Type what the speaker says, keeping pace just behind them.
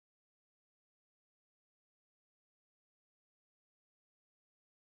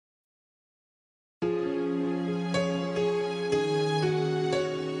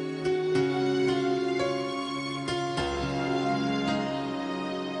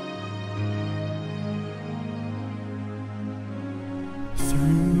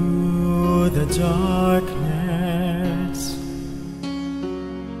Through the darkness,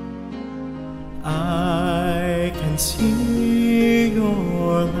 I can see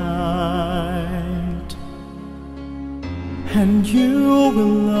your light, and you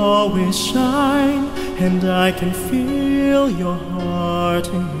will always shine, and I can feel your heart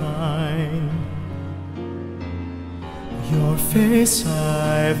in mine. Your face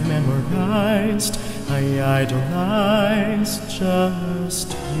I've memorized, I idolize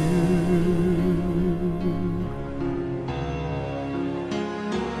just you.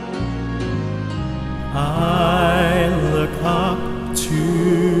 I look up to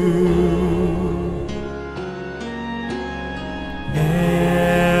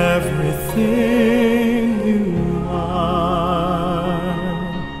everything you are.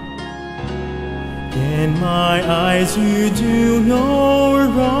 In my eyes you do no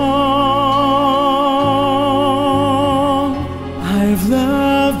wrong. I've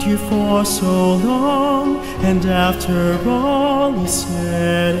loved you for so long, and after all is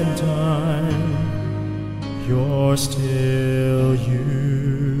said and done, you're still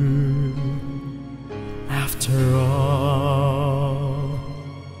you. After all,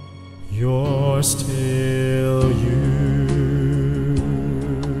 you're still you.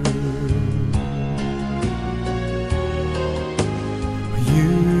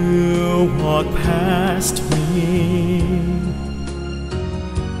 You walk past me,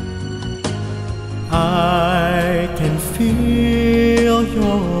 I can feel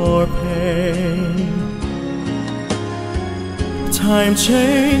your pain. Time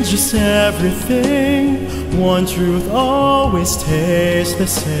changes everything, one truth always stays the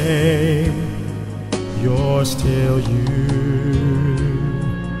same. You're still you.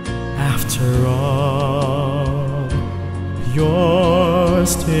 After all, you're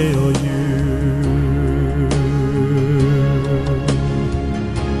still you.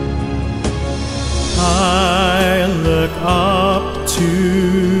 I look up to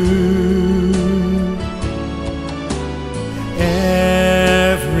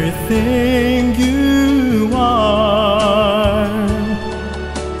everything you are.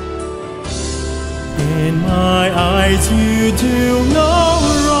 In my eyes you do no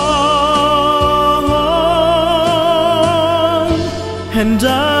wrong, and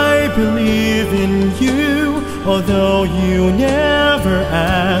I believe in you, although you never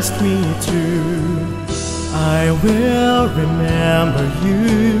asked me to. I will remember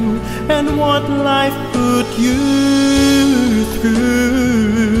you and what life put you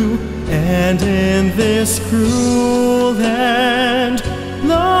through. And in this cruel and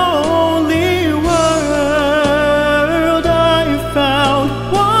lonely world, I found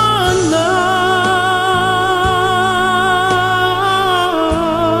one love.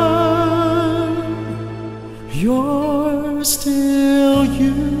 You're still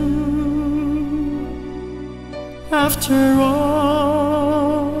you. After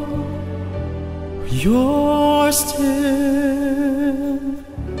all, you're still